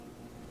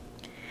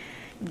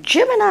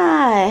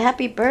Gemini,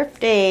 happy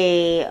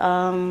birthday.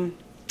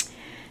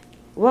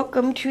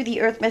 Welcome to the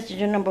Earth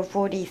Messenger number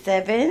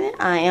 47.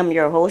 I am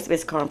your host,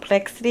 Miss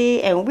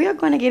Complexity, and we are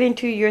going to get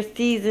into your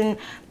season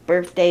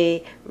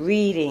birthday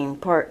reading,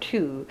 part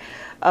 2.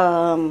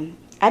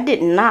 I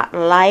did not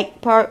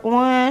like part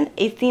 1.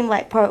 It seemed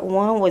like part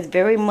 1 was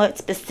very much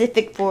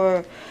specific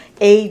for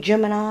a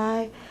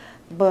Gemini,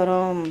 but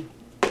I'm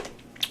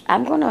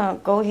going to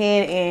go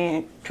ahead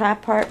and try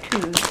part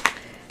 2,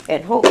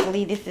 and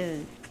hopefully this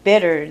is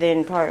better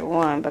than part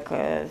 1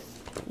 because,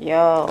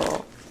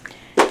 yo,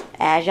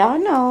 as y'all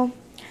know,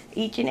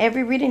 each and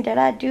every reading that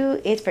I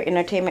do is for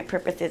entertainment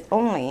purposes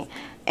only,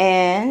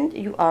 and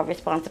you are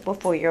responsible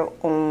for your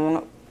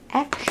own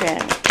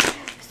action.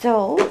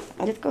 So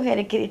let's go ahead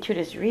and get into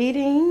this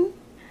reading.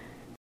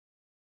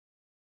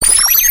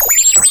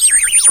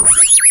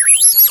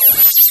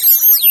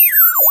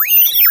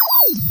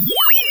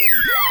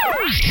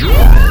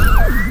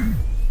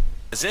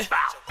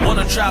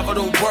 Wanna travel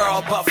the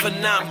world, but for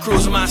now I'm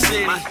cruising my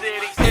city.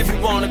 If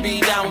you wanna be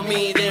down with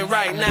me, then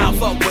right now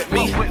fuck with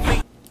me.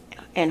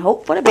 And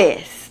hope for the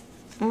best.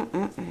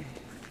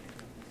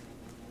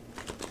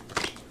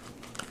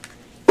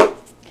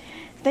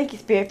 Thank you,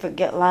 Spirit, for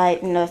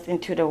guiding us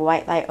into the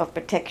white light of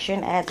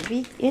protection as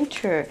we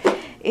enter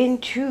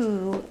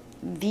into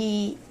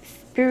the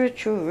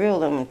spiritual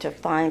realm to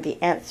find the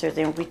answers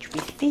in which we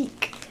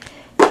seek.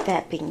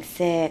 That being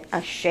said,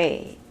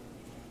 Ashe.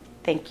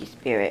 Thank you,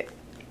 Spirit.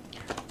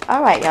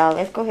 Alright, y'all,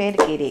 let's go ahead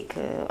and get it,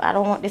 because I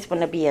don't want this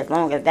one to be as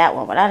long as that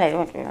one, but I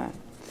don't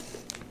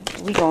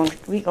want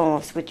we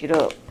gonna switch it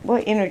up.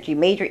 What energy,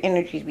 major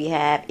energies we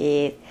have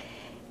is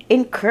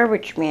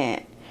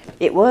encouragement.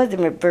 It was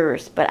in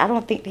reverse, but I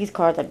don't think these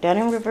cards are done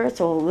in reverse,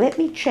 so let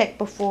me check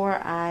before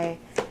I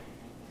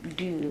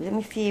do. Let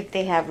me see if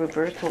they have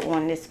reversal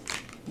on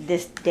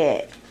this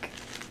deck.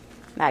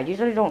 Now, I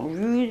usually don't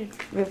use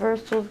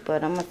reversals,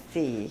 but I'm gonna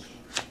see.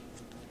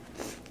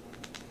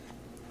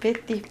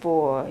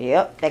 54.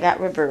 Yep, they got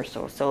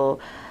reversal. So,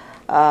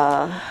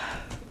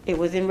 it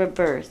was in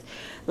reverse.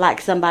 Like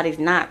somebody's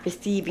not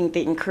receiving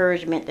the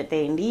encouragement that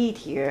they need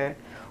here,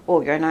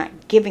 or you're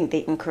not giving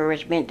the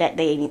encouragement that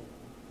they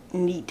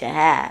need to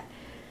have.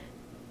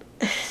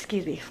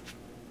 Excuse me.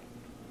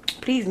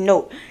 Please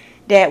note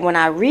that when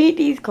I read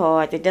these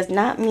cards, it does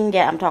not mean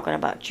that I'm talking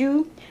about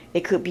you.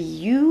 It could be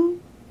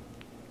you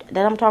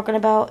that I'm talking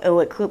about,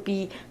 or it could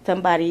be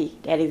somebody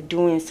that is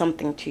doing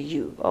something to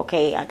you.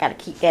 Okay, I gotta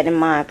keep that in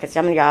mind because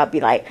some of y'all be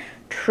like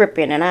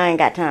tripping and I ain't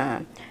got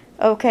time.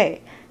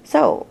 Okay,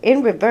 so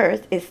in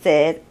reverse it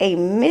says a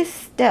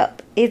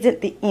misstep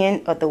isn't the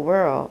end of the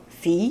world.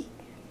 See,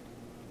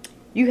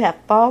 you have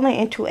fallen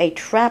into a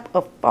trap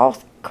of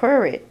false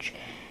courage,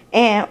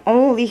 and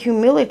only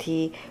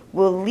humility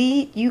will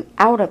lead you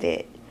out of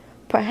it.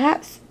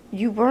 Perhaps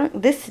you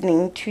weren't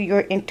listening to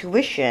your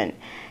intuition,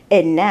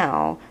 and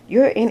now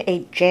you're in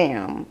a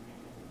jam.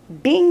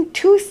 Being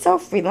too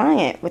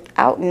self-reliant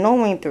without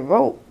knowing the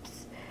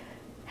ropes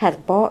has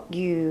brought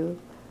you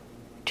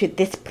to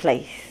this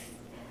place.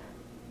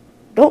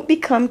 Don't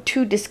become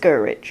too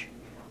discouraged.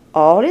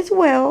 All is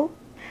well,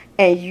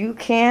 and you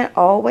can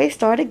always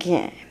start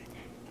again.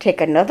 Take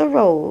another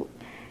road,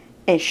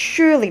 and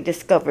surely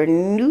discover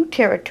new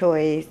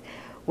territories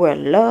where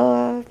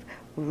love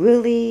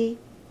really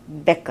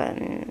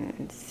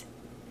beckons.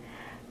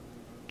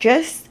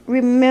 Just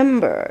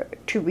remember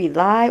to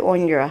rely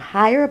on your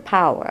higher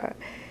power.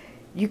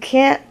 You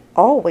can't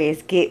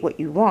always get what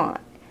you want,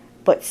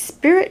 but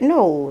Spirit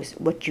knows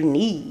what you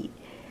need.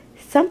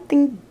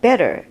 Something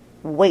better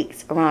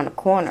waits around the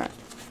corner.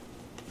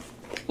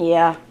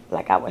 Yeah,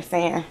 like I was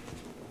saying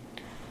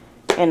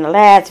in the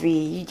last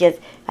read,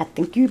 I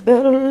think you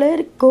better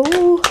let it go.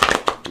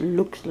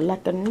 Looks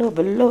like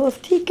another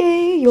love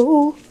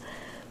TKO.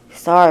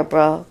 Sorry,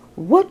 bro.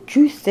 What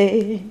you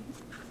said?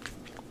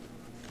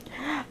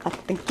 I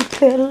think you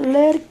better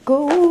let it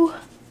go.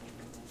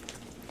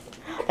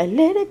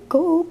 Let it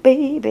go,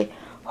 baby.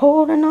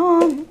 Holding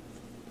on.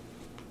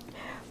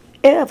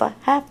 Ever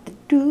have to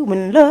do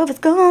when love is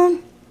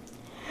gone.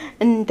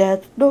 And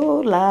that's no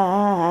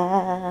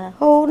lie.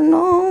 Holding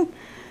on.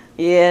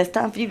 Yeah, it's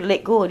time for you to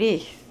let go of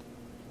this.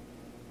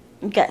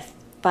 You got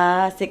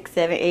 5, 6,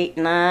 7, 8,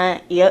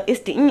 9. Yeah,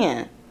 it's the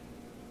end.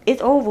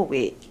 It's over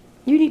with.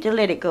 You need to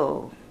let it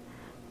go.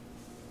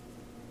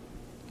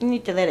 You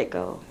need to let it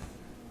go.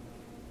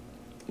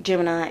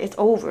 Gemini, it's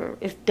over.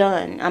 It's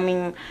done. I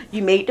mean,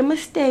 you made the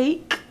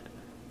mistake.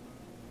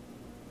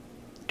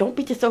 Don't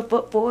beat yourself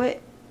up for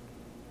it.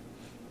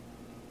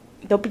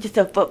 Don't beat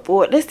yourself up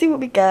for it. Let's see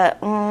what we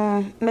got.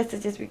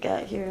 Messages we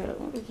got here.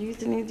 What are you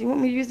using these? You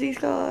want me to use these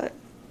cards?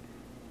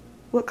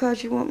 What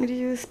cards you want me to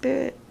use,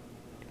 Spirit?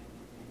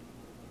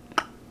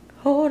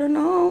 Holding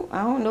on.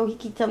 I don't know. He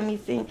keeps telling me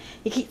to sing.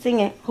 He keeps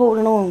singing,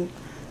 holding on.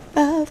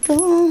 I've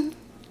gone.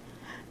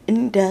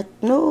 And that's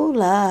no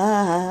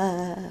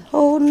lie.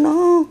 Holding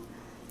on.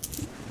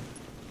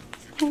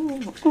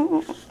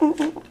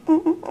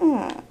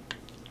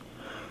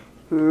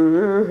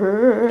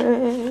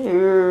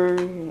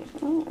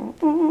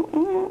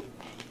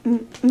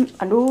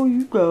 I know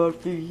you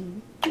got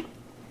me.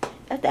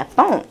 That's that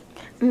phone.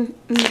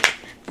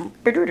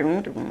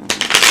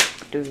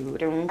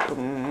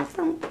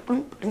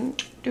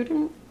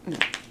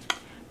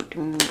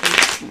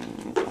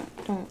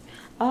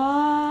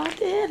 I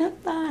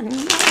didn't find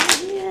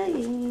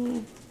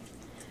my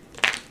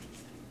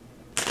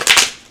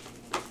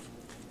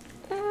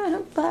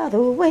by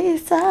the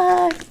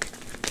wayside.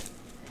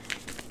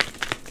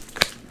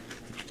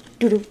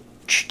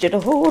 Did a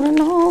holding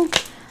on.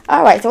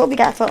 All right, so what we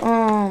got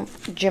for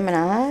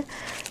Gemini?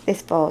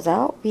 This falls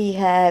out. We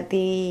have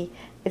the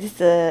is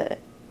this a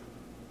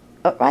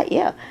right?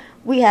 Yeah,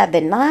 we have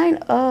the 9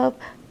 of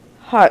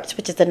Hearts,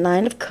 which is the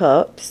 9 of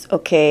Cups.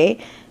 Okay,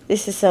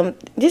 this is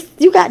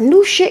you got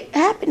new shit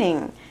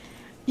happening.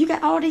 You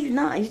got all these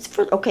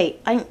 9s. Okay,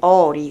 ain't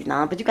all these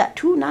 9s, but you got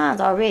 2 9s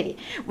already,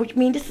 which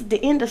means this is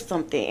the end of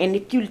something. And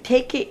if you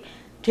take it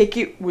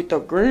with a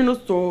grain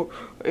of salt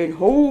and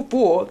hold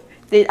forth,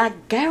 then I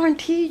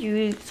guarantee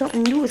you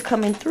something new is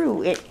coming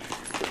through.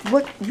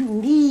 What you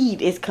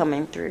need is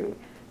coming through.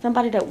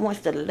 Somebody that wants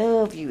to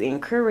love you,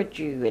 encourage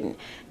you,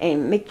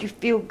 and make you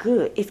feel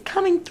good. It's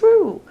coming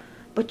through.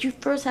 But you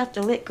first have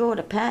to let go of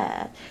the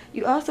past.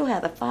 You also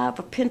have the 5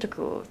 of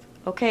Pentacles.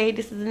 Okay,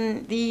 this is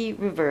in the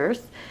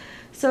reverse.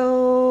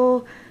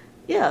 So,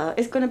 yeah,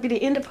 it's going to be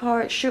the end of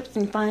hardships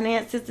and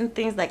finances and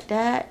things like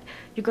that.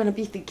 You're going to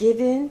be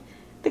forgiven.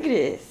 Look at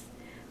this.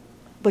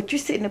 But you're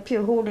sitting up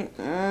here holding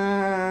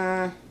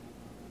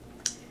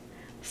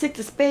 6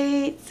 of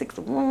Spades, 6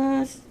 of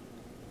Wands.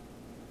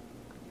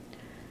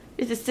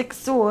 This is 6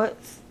 of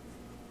Swords.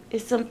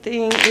 If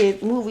something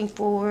is moving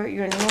forward,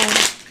 you're in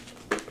the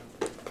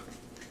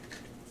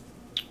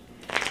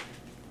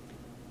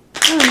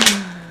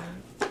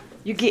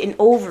You're getting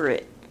over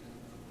it.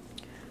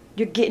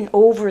 You're getting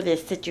over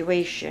this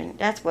situation.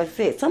 That's what it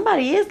says.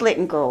 Somebody is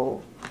letting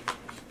go.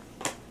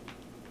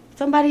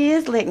 Somebody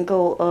is letting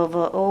go of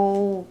an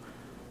old.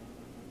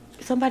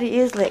 Somebody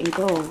is letting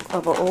go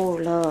of an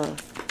old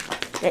love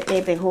that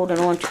they've been holding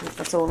on to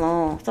for so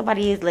long.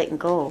 Somebody is letting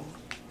go.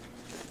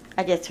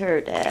 I just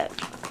heard that.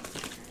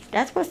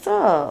 That's what's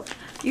up.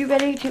 You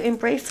ready to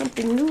embrace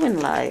something new in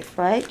life,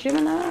 right,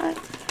 Gemini?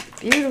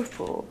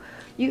 Beautiful.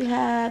 You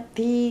have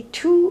the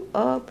 2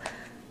 of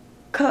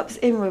Cups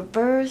in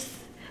reverse.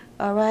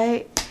 All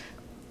right.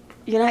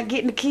 You're not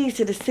getting the keys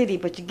to the city,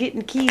 but you're getting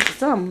the keys to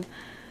something.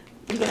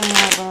 You're gonna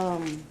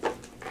have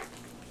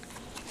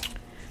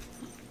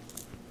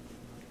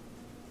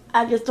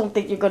I just don't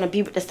think you're gonna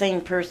be with the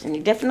same person.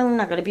 You're definitely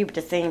not gonna be with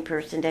the same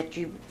person that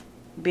you've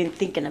been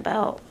thinking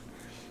about.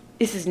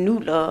 This is new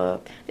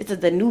love. This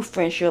is a new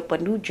friendship, a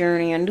new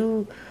journey, a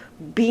new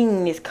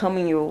being is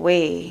coming your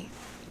way.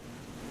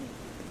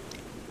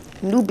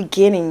 New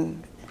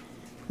beginnings,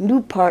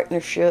 new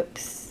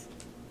partnerships.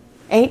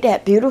 Ain't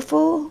that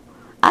beautiful?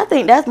 I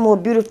think that's more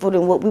beautiful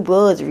than what we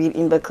was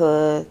reading,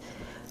 because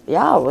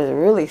y'all was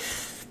really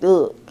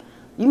stuck.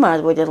 You might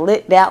as well just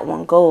let that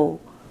one go.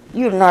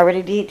 You done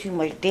already did too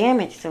much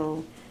damage,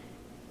 so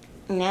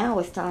now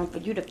it's time for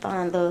you to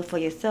find love for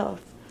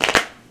yourself.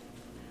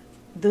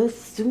 The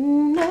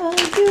sooner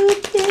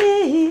you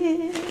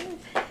give,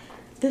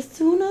 the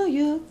sooner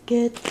you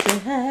get to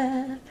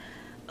have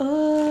a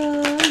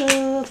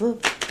love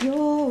of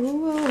your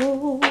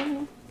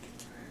own.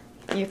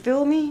 You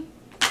feel me?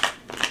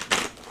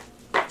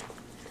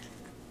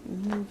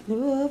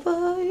 Love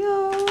of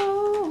your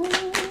own.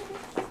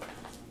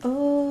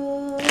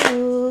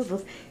 Love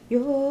of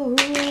your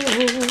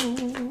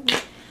own.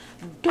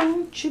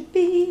 Don't you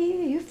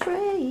be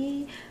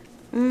afraid.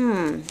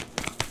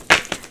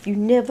 You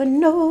never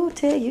know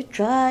till you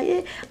try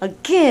it.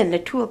 Again, the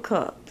 2 of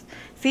Cups.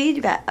 See,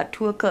 you got a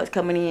 2 of Cups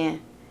coming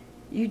in.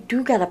 You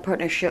do got a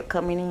partnership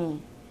coming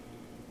in.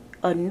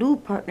 A new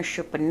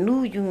partnership, a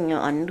new union,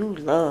 a new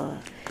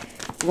love.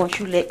 Once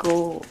you let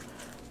go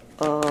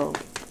of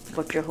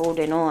what you're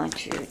holding on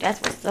to. That's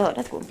what's up.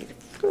 That's going to be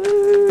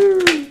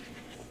the...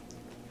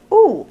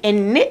 Ooh,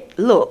 and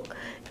look,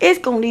 it's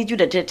going to lead you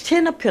to the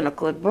 10 of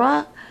Pentacles,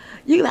 bruh.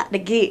 You got to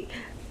get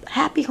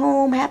happy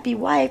home, happy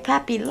wife,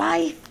 happy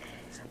life.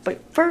 But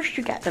first,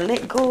 you got to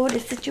let go of the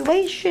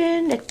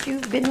situation that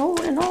you've been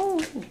holding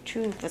on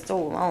to for so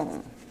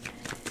long.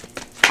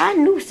 I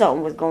knew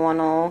something was going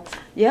on.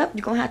 Yep,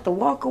 you're going to have to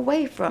walk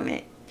away from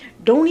it.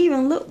 Don't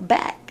even look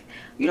back.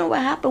 You know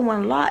what happened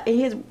when Lot and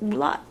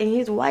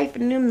his wife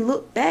and them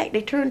looked back?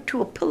 They turned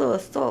to a pillar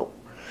of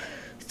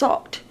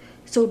salt.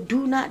 So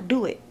do not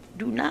do it.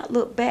 Do not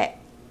look back.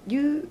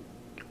 You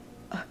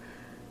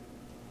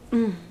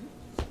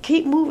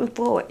keep moving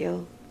forward,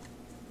 yo.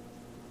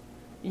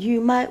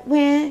 You might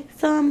win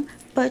some,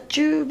 but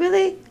you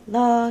really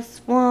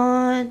lost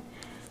one.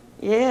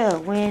 Yeah,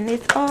 when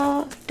it's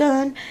all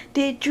done,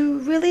 did you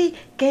really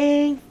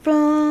gain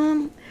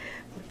from?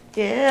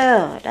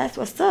 Yeah, that's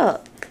what's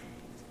up.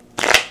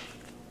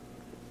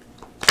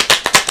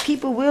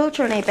 People will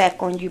turn their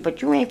back on you,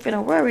 but you ain't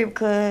finna worry,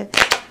 because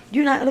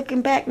you're not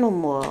looking back no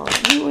more.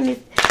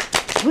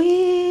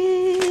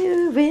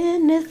 We're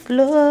in this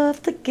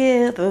love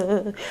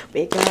together.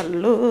 We got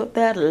love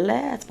that'll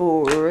last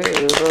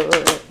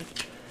forever.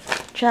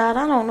 Child,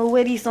 I don't know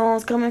where these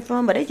songs coming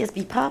from, but they just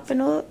be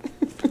popping up.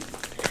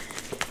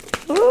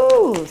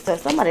 Ooh, so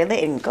somebody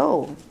letting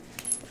go.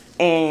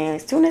 And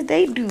as soon as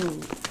they do,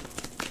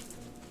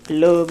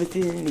 love is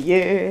in the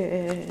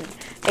air.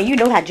 And you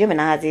know how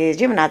Geminis is.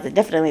 Geminis are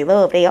definitely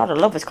love. They are the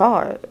lover's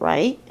card,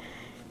 right?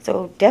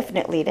 So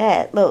definitely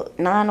that. Look,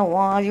 9 of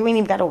Wands, you ain't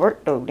even got to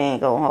work though dang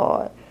go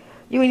hard.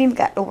 You ain't even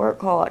got to work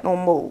hard no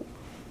more.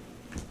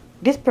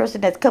 This person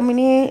that's coming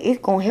in is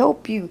going to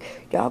help you.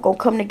 Y'all going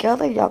to come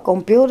together. Y'all going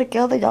to build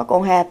together. Y'all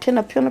going to have 10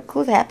 of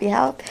Pentacles, happy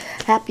house,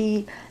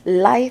 happy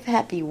life,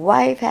 happy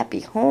wife,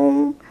 happy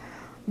home.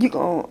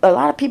 A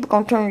lot of people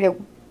going to turn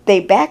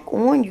their back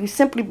on you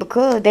simply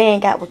because they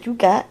ain't got what you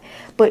got.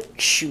 But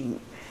shoot,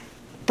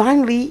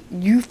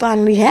 you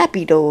finally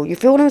happy though. You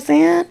feel what I'm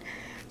saying?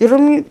 You know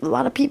what I mean? A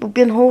lot of people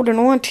been holding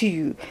on to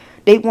you.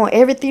 They want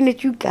everything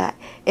that you got.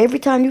 Every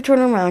time you turn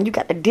around, you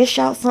got to dish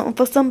out something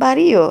for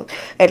somebody else.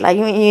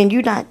 And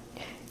you're not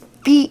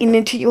feeding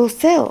into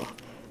yourself.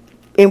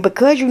 And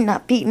because you're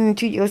not feeding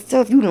into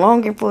yourself, you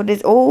longing for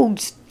this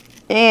old.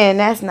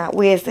 And that's not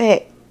where it's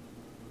at.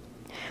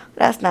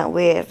 That's not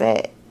where it's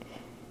at.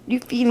 You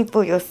feeding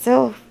for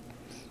yourself.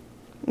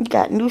 You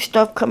got new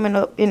stuff coming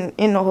up in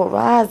the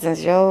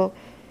horizons, yo.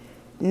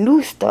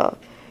 New stuff.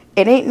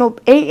 Ain't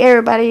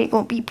everybody ain't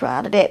gonna be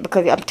proud of that,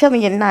 because I'm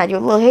telling you now, your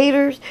little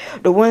haters,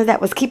 the ones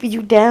that was keeping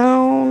you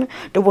down,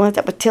 the ones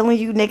that were telling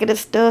you negative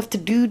stuff to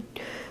do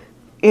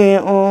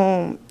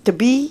and to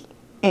be,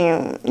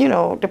 and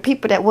the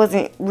people that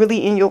wasn't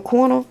really in your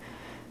corner,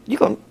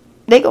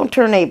 they gonna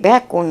turn their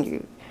back on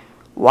you.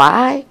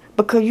 Why?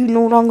 Because you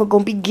no longer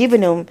gonna be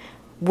giving them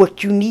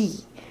what you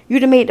need. You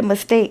done made the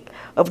mistake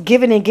of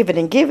giving and giving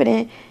and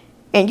giving,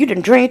 and you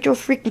done drained your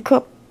freaking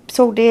cup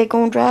so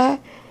daggone dry.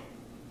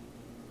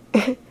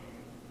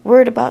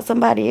 Worried about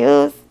somebody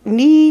else's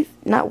needs,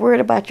 not worried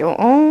about your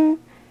own.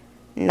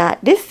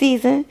 Not this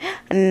season,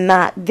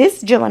 not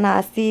this Gemini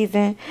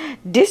season.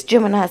 This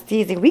Gemini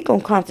season, we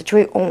gonna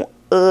concentrate on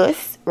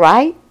us,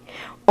 right?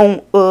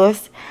 On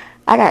us.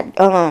 I got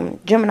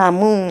Gemini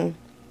moon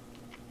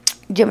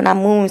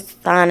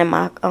sign in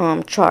my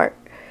chart.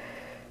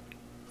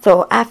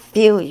 So I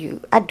feel you.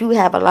 I do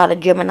have a lot of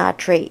Gemini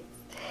traits,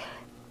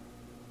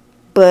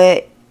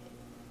 but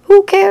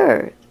who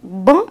cares?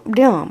 Bump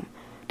them.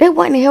 They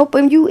wasn't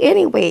helping you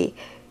anyway.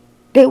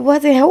 They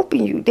wasn't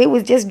helping you. They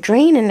was just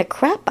draining the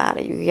crap out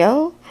of you,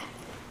 yo.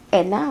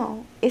 And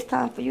now it's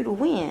time for you to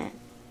win.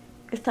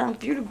 It's time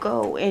for you to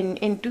go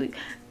and do.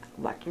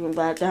 Watch me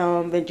back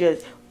down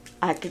and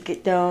I could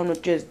get down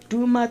and just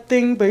do my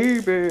thing,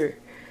 baby.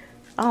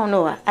 I don't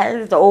know.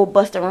 It's the old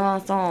Busta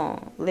Rhymes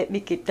song. Let me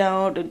get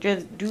down and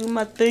just do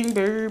my thing,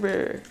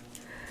 baby.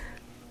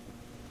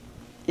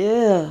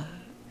 Yeah.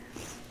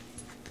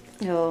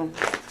 Yo,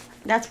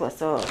 that's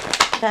what's up.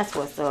 That's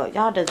what's up.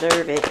 Y'all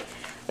deserve it.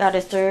 Y'all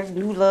deserve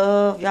new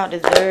love. Y'all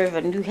deserve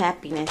a new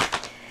happiness.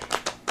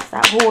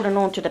 Stop holding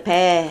on to the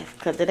past,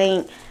 because it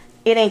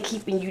ain't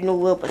keeping you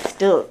nowhere but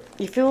stuck.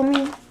 You feel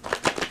me?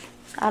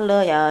 I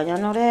love y'all. Y'all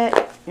know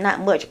that?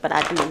 Not much, but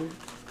I do.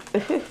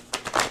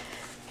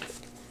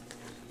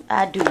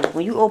 I do.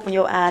 When you open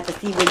your eyes to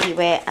see where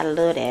you at, I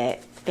love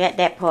that.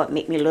 That part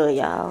make me love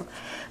y'all.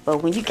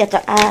 But when you get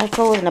your eyes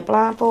closed and the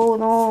blindfold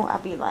on, I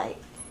be like,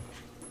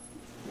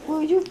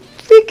 will you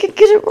freaking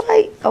get it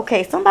right?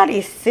 Okay, somebody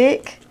is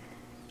sick.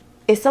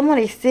 If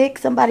somebody is sick,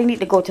 somebody need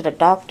to go to the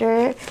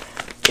doctor.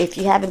 If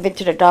you haven't been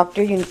to the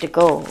doctor, you need to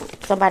go.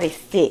 Somebody's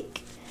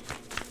sick.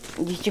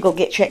 You should go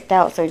get checked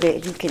out so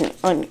that you can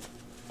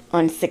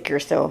unsick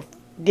yourself.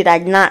 Did I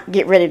not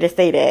get ready to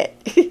say that?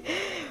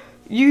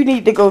 You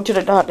need to go to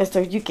the doctor so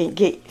you can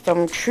get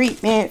some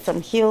treatment,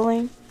 some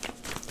healing.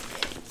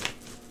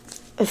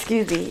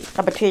 Excuse me.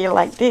 I'm going to tell you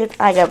like this.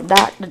 I am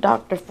not the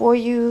doctor for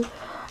you.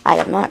 I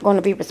am not going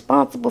to be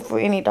responsible for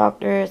any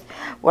doctors.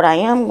 What I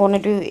am going to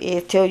do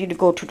is tell you to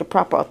go to the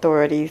proper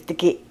authorities to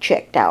get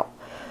checked out.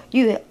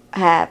 You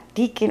have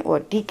deacon or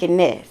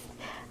deaconess.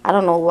 I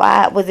don't know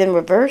why it was in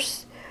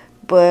reverse,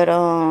 but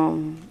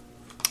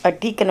a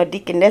deacon or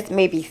deaconess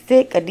may be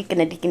sick. A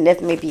deacon or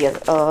deaconess may be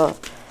a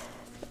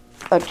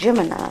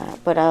Gemini,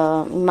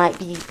 but might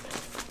be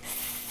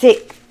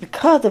sick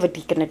because of a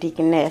deacon or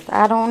deaconess.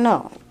 I don't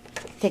know.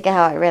 Take it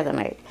how it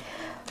resonates.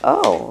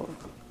 Oh,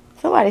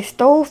 somebody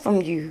stole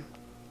from you,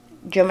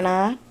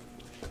 Gemini.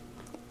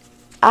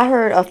 I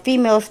heard a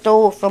female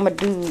stole from a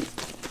dude.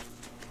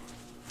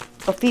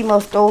 A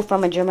female stole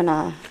from a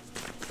Gemini.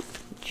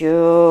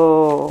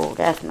 Joe,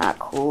 that's not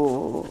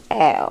cool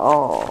at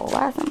all.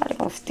 Why is somebody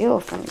gonna steal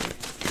from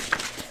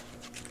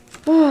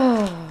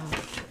you?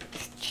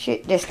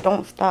 Shit just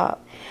don't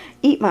stop.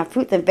 Eat my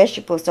fruits and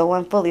vegetables so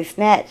I'm fully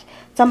snatched.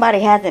 Somebody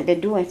hasn't been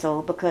doing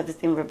so because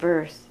it's in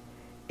reverse.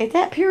 Is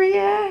that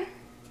Period?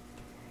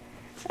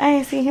 I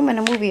ain't seen him in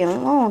a movie in a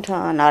long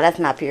time. No, that's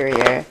not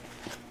Period.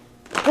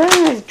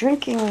 Girl is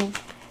drinking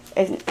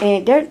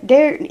and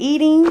they're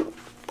eating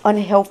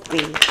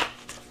unhealthy.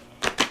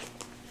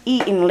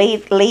 Eating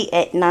late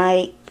at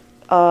night.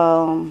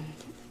 Not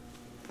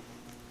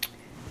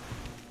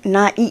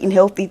eating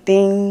healthy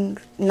things.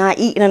 Not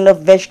eating enough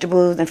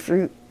vegetables and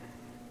fruit.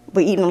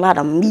 We're eating a lot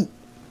of meat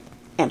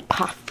and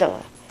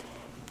pasta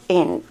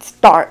and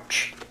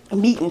starch.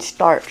 Meat and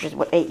starch is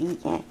what they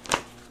eating.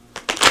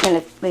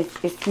 And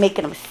it's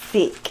making them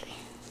sick.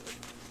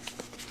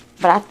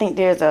 But I think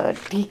there's a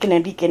deacon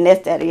and deaconess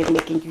that is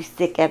making you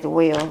sick as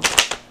well.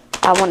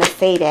 I want to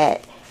say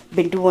that.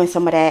 Been doing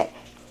some of that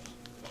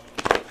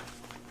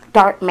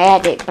dark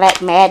magic,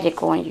 black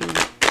magic on you.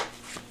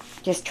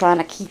 Just trying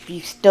to keep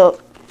you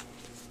stuck.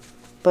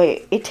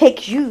 But it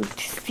takes you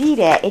to see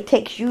that. It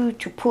takes you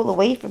to pull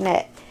away from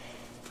that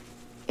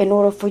in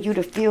order for you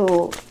to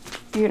feel,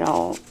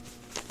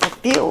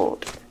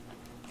 fulfilled.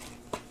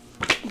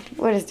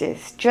 What is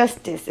this?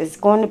 Justice is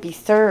going to be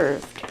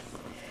served.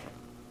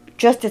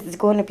 Justice is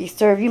going to be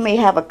served. You may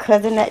have a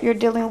cousin that you're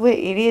dealing with.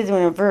 It is in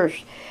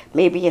reverse.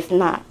 Maybe it's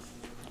not.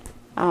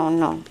 I don't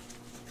know.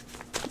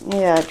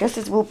 Yeah,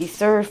 justice will be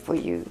served for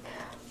you.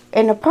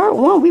 In the part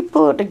 1, we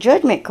pulled the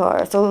judgment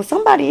card. So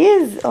somebody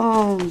is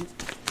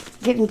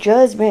getting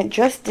judgment,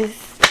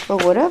 justice, or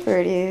whatever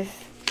it is.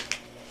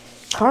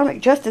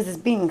 Karmic justice is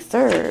being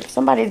served.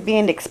 Somebody's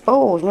being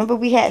exposed. Remember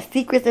we had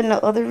secrets in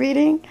the other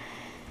reading?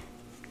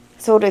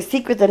 So the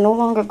secrets are no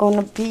longer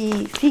going to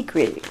be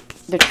secret.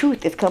 The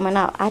truth is coming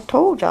out. I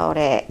told y'all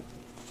that.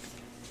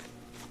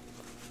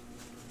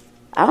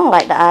 I don't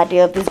like the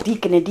idea of this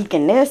deacon and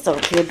deaconess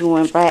up here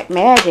doing black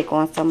magic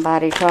on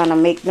somebody, trying to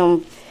make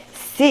them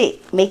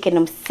sick, making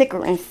them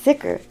sicker and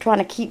sicker, trying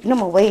to keep them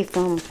away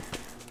from,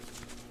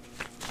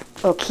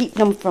 or keep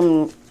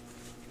the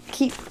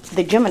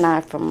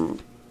Gemini from,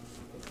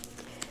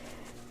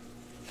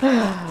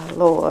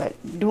 Lord,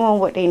 doing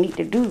what they need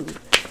to do,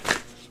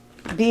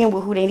 being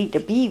with who they need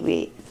to be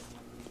with.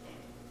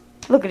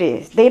 Look at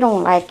this. They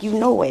don't like you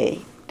no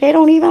way. They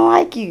don't even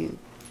like you.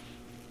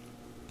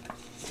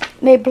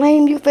 They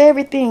blame you for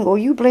everything, or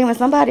you blaming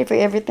somebody for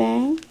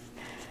everything.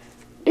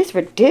 It's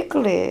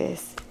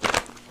ridiculous.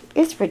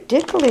 It's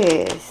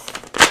ridiculous.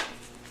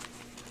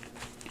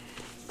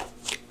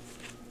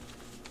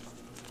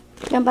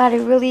 Somebody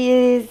really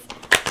is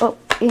up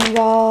in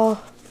y'all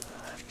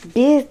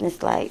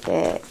business like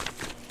that.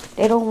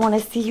 They don't want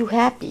to see you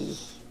happy.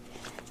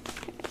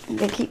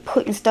 They keep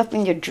putting stuff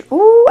in your drink.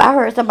 Ooh, I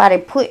heard somebody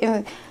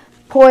putting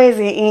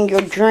poison in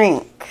your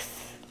drinks.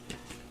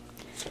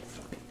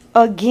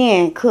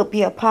 Again, could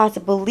be a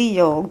possible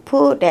Leo. We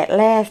pulled that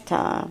last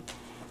time.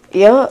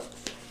 Yup.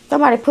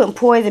 Somebody putting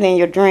poison in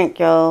your drink,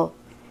 y'all.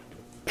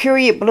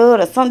 Period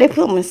blood or something. They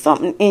put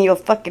something in your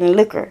fucking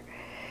liquor.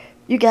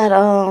 You got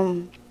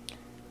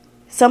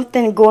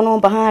something going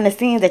on behind the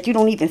scenes that you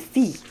don't even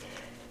see.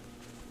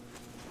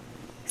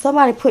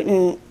 Somebody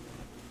putting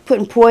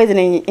poison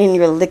in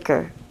your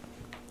liquor.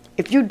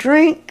 If you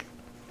drink,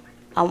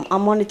 I'm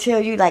going to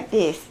tell you like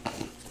this.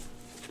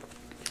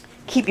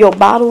 Keep your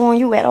bottle on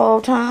you at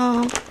all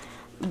times.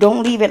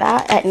 Don't leave it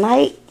out at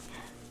night.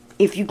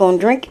 If you're going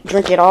to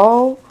drink it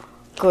all.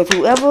 Because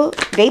whoever,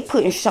 they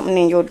putting something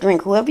in your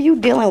drink. Whoever you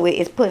dealing with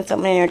is putting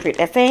something in your drink.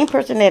 That same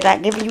person that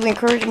got giving you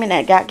encouragement,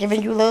 that got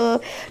giving you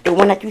love, the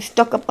one that you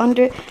stuck up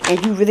under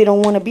and you really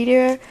don't want to be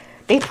there,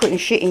 they putting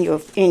shit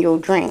in your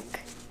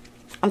drink.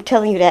 I'm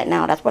telling you that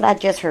now. That's what I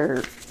just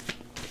heard.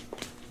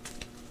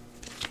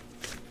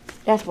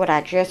 That's what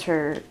I just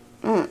heard.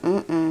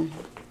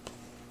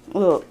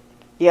 Look.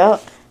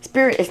 Yup.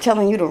 Spirit is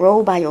telling you to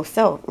roll by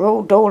yourself.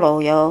 Roll dolo,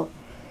 y'all.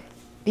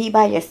 Be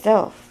by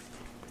yourself.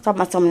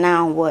 Talking about some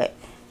now what?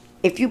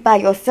 If you by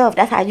yourself,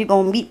 that's how you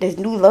going to meet this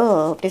new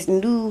love, this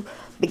new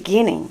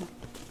beginning.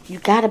 You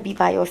got to be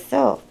by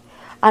yourself.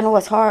 I know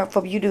it's hard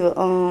for you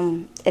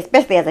to,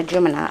 especially as a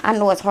Gemini, I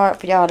know it's hard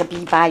for y'all to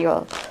be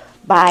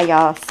by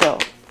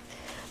yourself.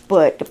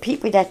 But the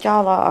people that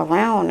y'all are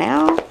around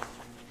now,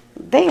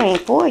 they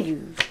ain't for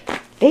you.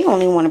 They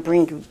only want to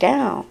bring you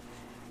down.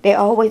 They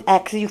always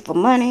asking you for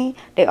money.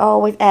 They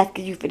always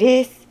asking you for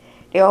this.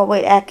 They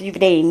always asking you for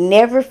they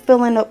never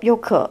filling up your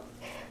cup.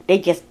 They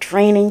just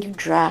draining you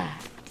dry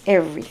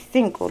every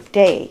single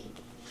day.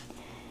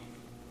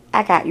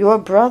 I got your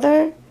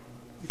brother,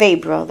 they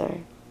brother.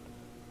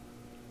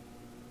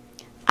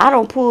 I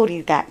don't pull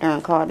these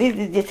goddamn cards. This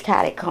is just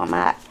how they come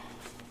out.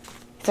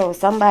 So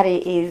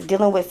somebody is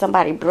dealing with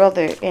somebody's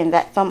brother and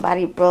that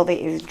somebody's brother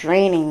is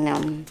draining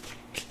them.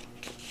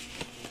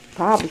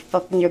 Probably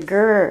fucking your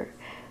girl.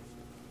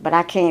 But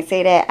I can't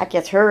say that. I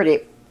just heard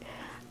it.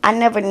 I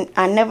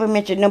never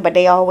mentioned them, but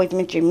they always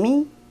mention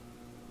me.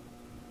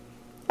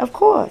 Of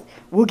course.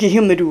 We'll get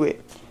him to do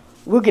it.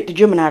 We'll get the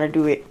Gemini to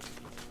do it.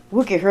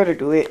 We'll get her to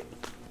do it.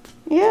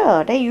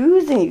 Yeah, they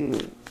using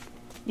you.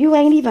 You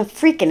ain't even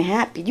freaking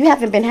happy. You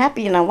haven't been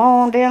happy in a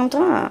long damn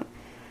time.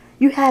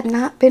 You have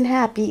not been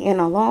happy in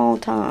a long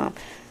time.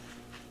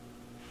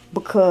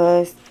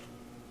 Because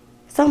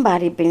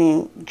somebody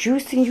been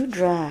juicing you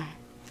dry.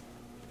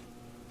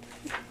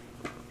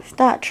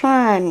 Stop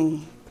trying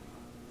me.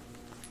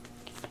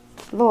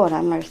 Lord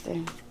have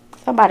mercy.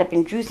 Somebody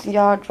been juicing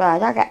y'all dry.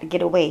 Y'all got to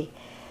get away.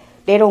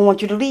 They don't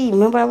want you to leave.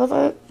 Remember I was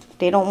like,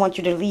 they don't want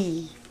you to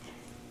leave.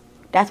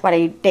 That's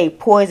why they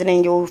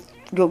poisoning your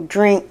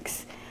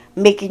drinks,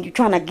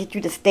 trying to get you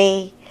to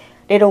stay.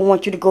 They don't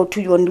want you to go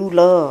to your new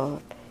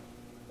love.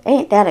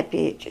 Ain't that a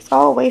bitch? It's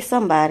always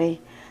somebody.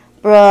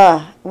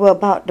 Bruh, we're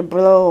about to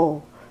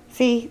blow.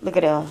 See, look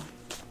at her.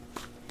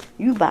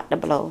 You about to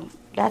blow.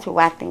 That's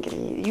what I think it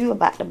is. You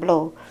about to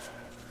blow.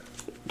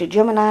 The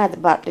Gemini is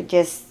about to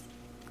just,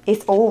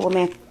 it's over,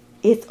 man.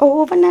 It's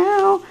over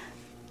now.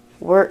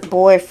 Work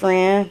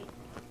boyfriend.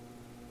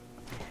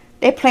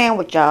 They playing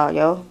with y'all,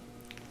 yo.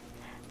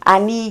 I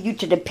need you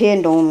to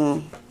depend on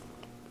me.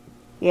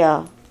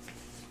 Yeah.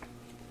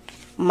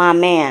 My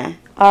man.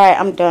 Alright,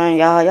 I'm done,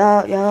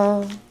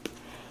 y'all.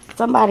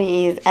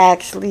 Somebody is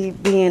actually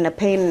being a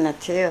pain in the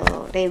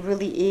tail. They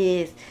really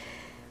is.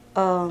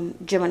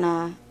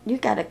 Gemini.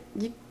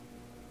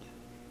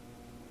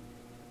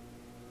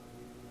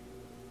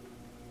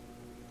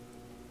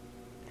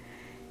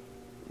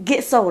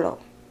 Get solo.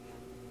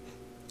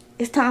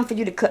 It's time for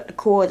you to cut the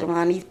cords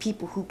around these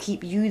people who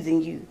keep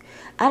using you.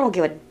 I don't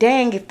give a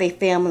dang if they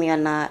family or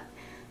not.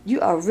 You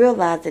are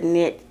realizing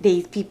that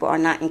these people are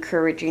not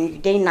encouraging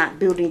you. They not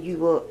building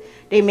you up.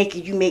 They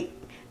making you make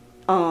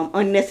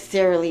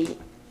unnecessary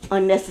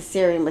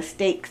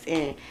mistakes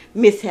and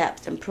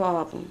mishaps and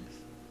problems.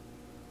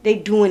 They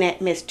doing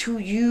that mess to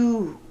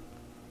you.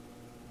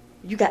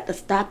 You got to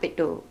stop it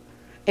though.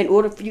 In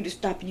order for you to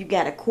stop it, you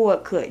got a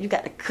cord cut. You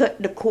got to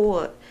cut the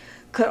cord.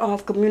 Cut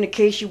off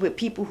communication with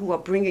people who are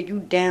bringing you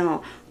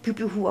down.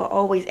 People who are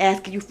always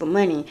asking you for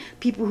money.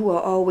 People who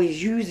are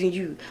always using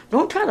you.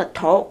 Don't try to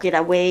talk it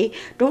away.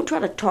 Don't try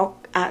to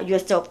talk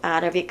yourself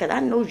out of it. Because I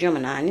know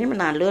Gemini.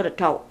 Gemini love to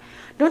talk.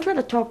 Don't try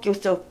to talk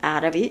yourself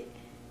out of it.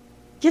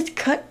 Just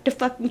cut the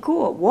fucking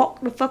cord.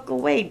 Walk the fuck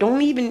away.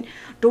 Don't even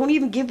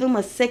give them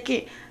a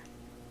second.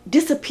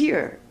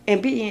 Disappear.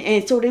 And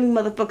so them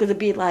motherfuckers will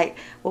be like,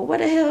 well, where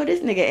the hell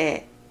this nigga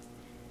at?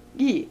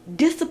 Yeah,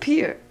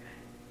 disappear.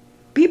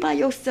 Be by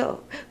yourself.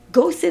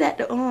 Go sit at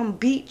the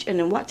beach and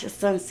then watch the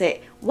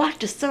sunset. Watch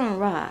the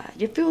sunrise.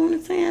 You feel what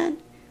I'm saying?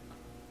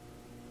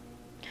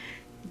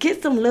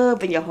 Get some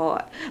love in your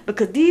heart.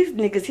 Because these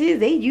niggas here,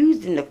 they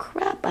using the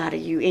crap out of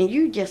you. And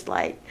you just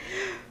like,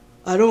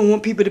 I don't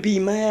want people to be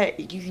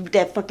mad. You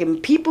that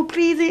fucking people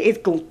pleasing is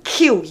gonna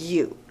kill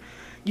you.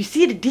 You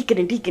see the deacon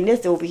and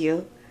deaconess over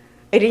here.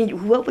 And then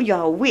whoever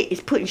y'all with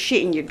is putting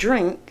shit in your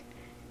drink.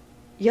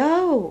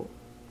 Yo.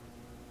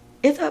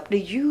 It's up to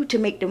you to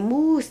make the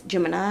moves,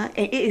 Gemini.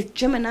 And it is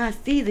Gemini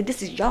season.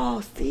 This is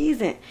y'all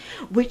season.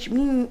 Which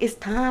means it's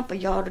time for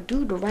y'all to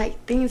do the right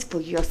things for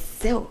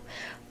yourself.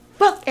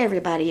 Fuck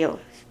everybody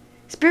else.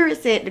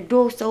 Spirit said to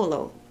go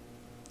solo.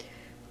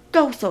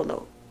 Go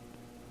solo.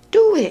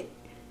 Do it.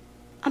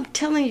 I'm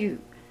telling you.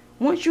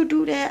 Once you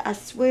do that, I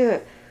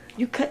swear,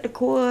 you cut the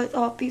cords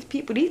off these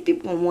people. These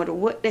people gonna wonder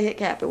what the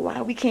heck happened.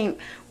 Why we can't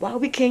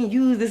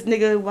use this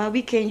nigga. Why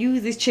we can't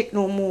use this chick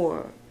no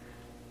more.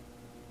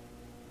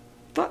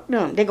 Fuck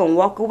them. They're going to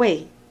walk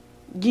away.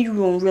 You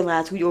don't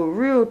realize who your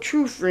real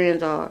true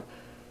friends are.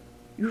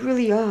 You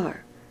really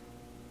are.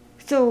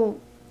 So,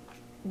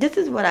 this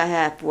is what I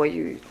have for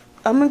you.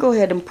 I'm going to go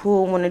ahead and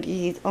pull one of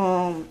these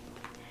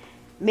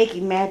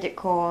making magic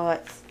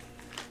cards.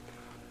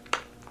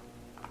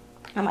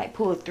 I might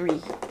pull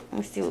 3.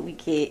 Let's see what we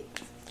get.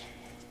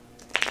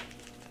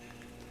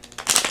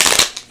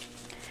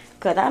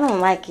 Because I don't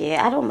like it.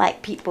 I don't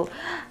like people.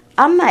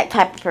 I'm that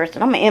type of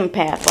person. I'm an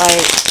empath.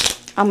 Like,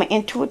 I'm an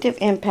intuitive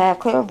empath,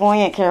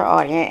 clairvoyant,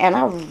 clairaudient, and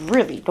I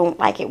really don't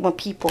like it when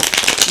people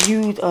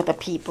use other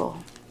people.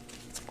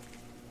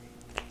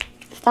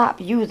 Stop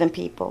using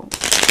people.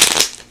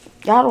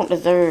 Y'all don't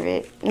deserve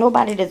it.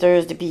 Nobody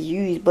deserves to be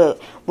used,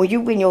 but when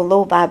you in your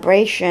low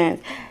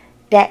vibrations,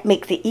 that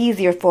makes it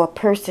easier for a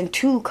person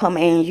to come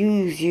and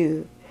use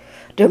you.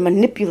 They're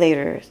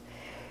manipulators.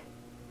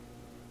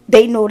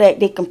 They know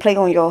that they can play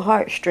on your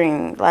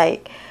heartstrings.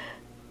 Like,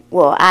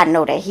 well, I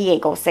know that he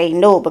ain't gonna say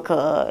no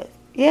because...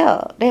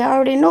 yeah, they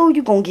already know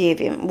you gonna give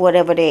him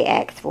whatever they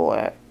ask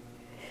for.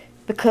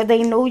 Because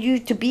they know you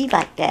to be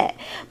like that.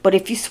 But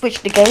if you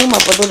switch the game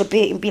up a little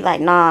bit and be like,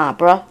 nah,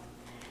 bruh.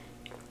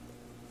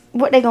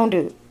 What they gonna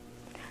do?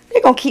 They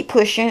gonna keep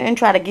pushing and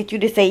try to get you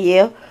to say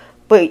yeah.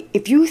 But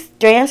if you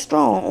stand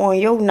strong on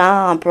your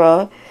nah,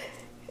 bruh,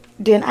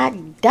 then I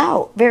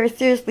doubt very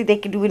seriously they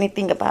can do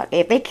anything about that.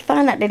 If they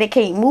find out that they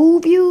can't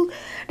move you,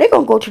 they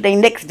gonna go to their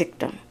next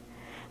victim.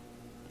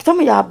 Some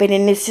of y'all been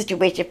in this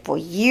situation for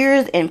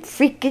years and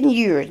freaking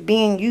years,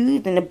 being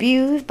used and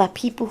abused by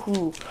people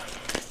who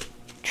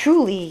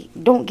truly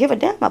don't give a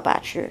damn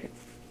about you.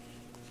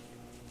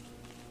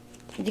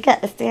 You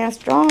got to stand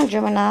strong,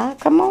 Gemini.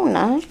 Come on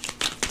now.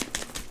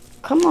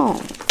 Come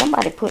on.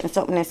 Somebody putting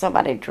something in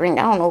somebody's drink.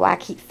 I don't know why I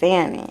keep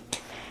saying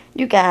it.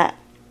 You got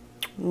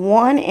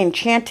one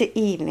enchanted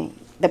evening,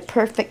 the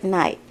perfect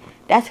night.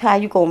 That's how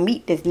you gonna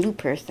meet this new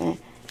person.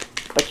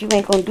 But you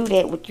ain't gonna do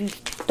that with you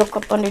stuck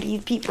up under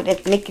these people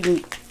that's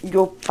making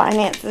your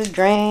finances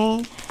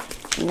drain,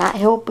 not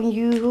helping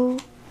you,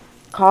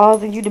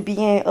 causing you to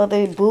be in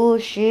other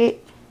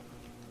bullshit.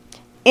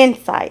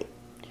 Insight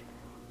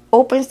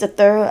opens the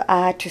third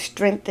eye to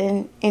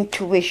strengthen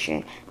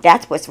intuition.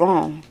 That's what's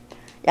wrong.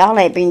 Y'all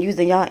ain't been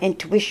using y'all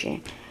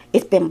intuition.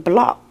 It's been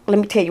blocked. Let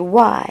me tell you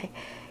why.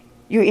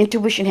 Your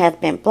intuition has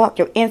been blocked.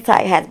 Your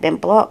insight has been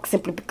blocked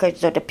simply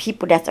because of the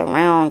people that's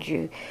around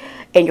you.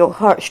 And your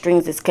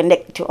heartstrings is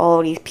connected to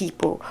all these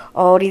people.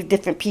 All these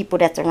different people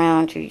that's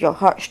around you. Your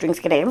heartstrings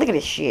connected. Look at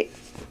this shit.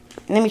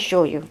 Let me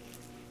show you.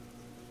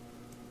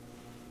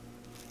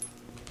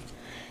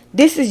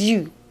 This is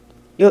you.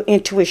 Your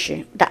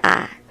intuition. The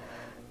I.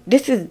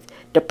 This is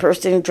the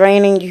person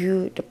draining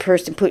you. The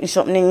person putting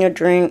something in your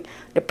drink.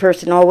 The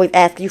person always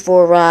asking you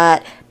for a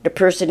ride. The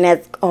person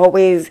that's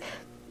always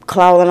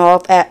clawing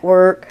off at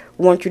work,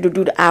 want you to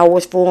do the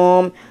hours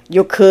for them,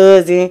 your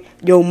cousin,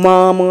 your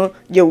mama,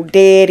 your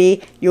daddy,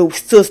 your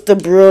sister,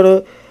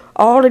 brother,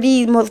 all of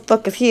these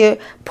motherfuckers here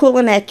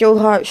pulling at your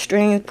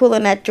heartstrings,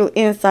 pulling at your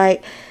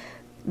insight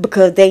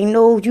because they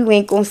know you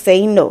ain't gonna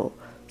say no.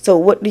 So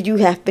what do you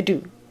have to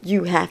do?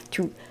 You have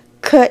to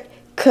cut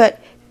that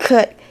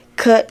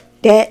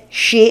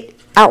shit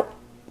out.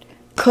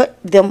 Cut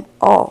them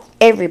off.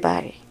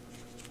 Everybody.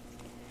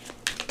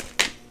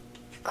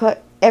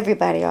 Cut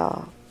everybody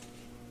off.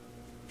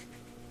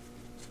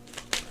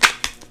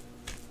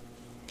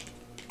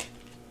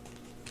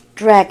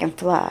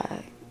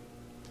 Dragonfly.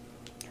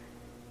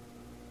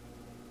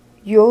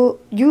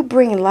 You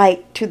bring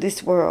light to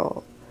this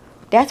world.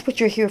 That's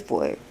what you're here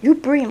for. You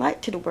bring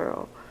light to the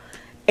world.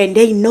 And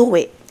they know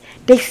it.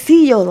 They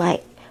see your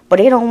light. But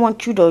they don't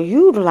want you to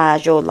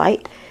utilize your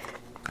light.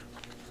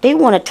 They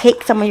want to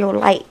take some of your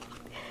light.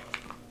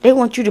 They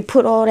want you to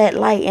put all that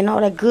light and all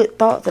that good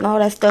thoughts and all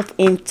that stuff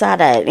inside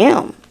of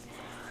them.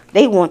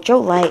 They want your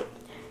light.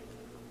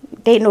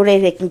 They know that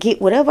they can get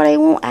whatever they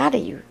want out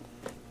of you.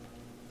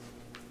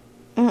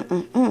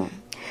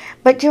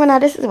 But Gemini,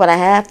 this is what I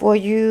have for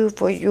you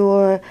for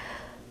your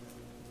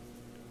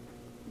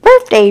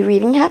birthday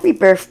reading. Happy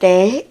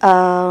birthday.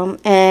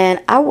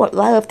 And I would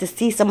love to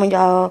see some of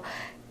y'all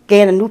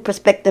gain a new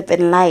perspective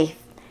in life.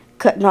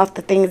 Cutting off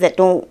the things that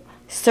don't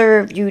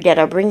serve you, that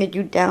are bringing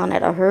you down,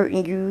 that are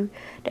hurting you,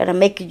 that are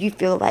making you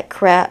feel like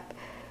crap,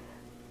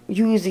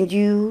 using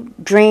you,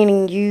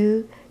 draining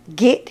you.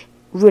 Get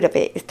rid of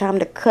it. It's time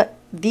to cut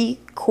the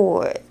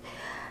cord.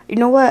 You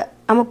know what?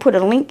 I'm going to put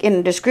a link in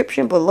the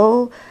description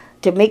below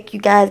to make you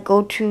guys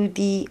go to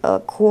the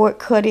cord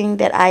cutting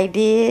that I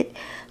did,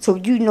 so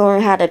you know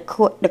how to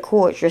cut the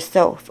cords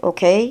yourself,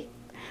 okay?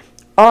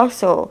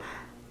 Also,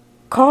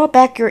 call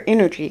back your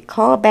energy.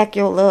 Call back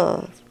your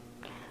love.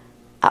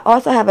 I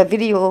also have a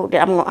video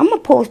that I'm gonna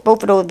post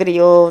both of those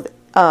videos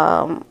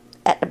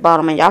at the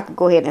bottom, and y'all can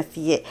go ahead and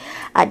see it.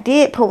 I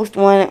did post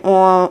one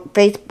on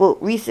Facebook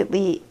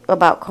recently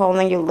about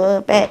calling your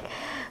love back,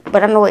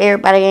 but I know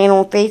everybody ain't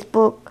on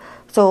Facebook.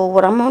 So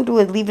what I'm going to do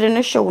is leave it in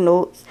the show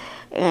notes.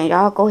 And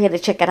y'all go ahead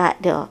and check it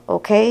out there.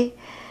 Okay?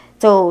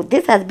 So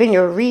this has been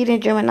your reading,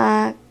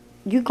 Gemini.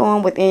 You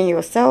going within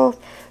yourself.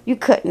 You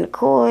cutting the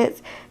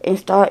cords and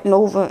starting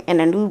over.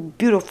 And a new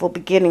beautiful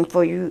beginning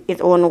for you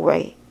is on the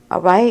way.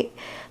 Alright?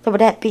 So with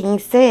that being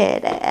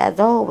said, as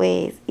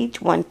always,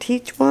 each one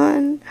teach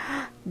one.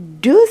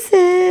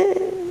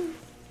 Deuces.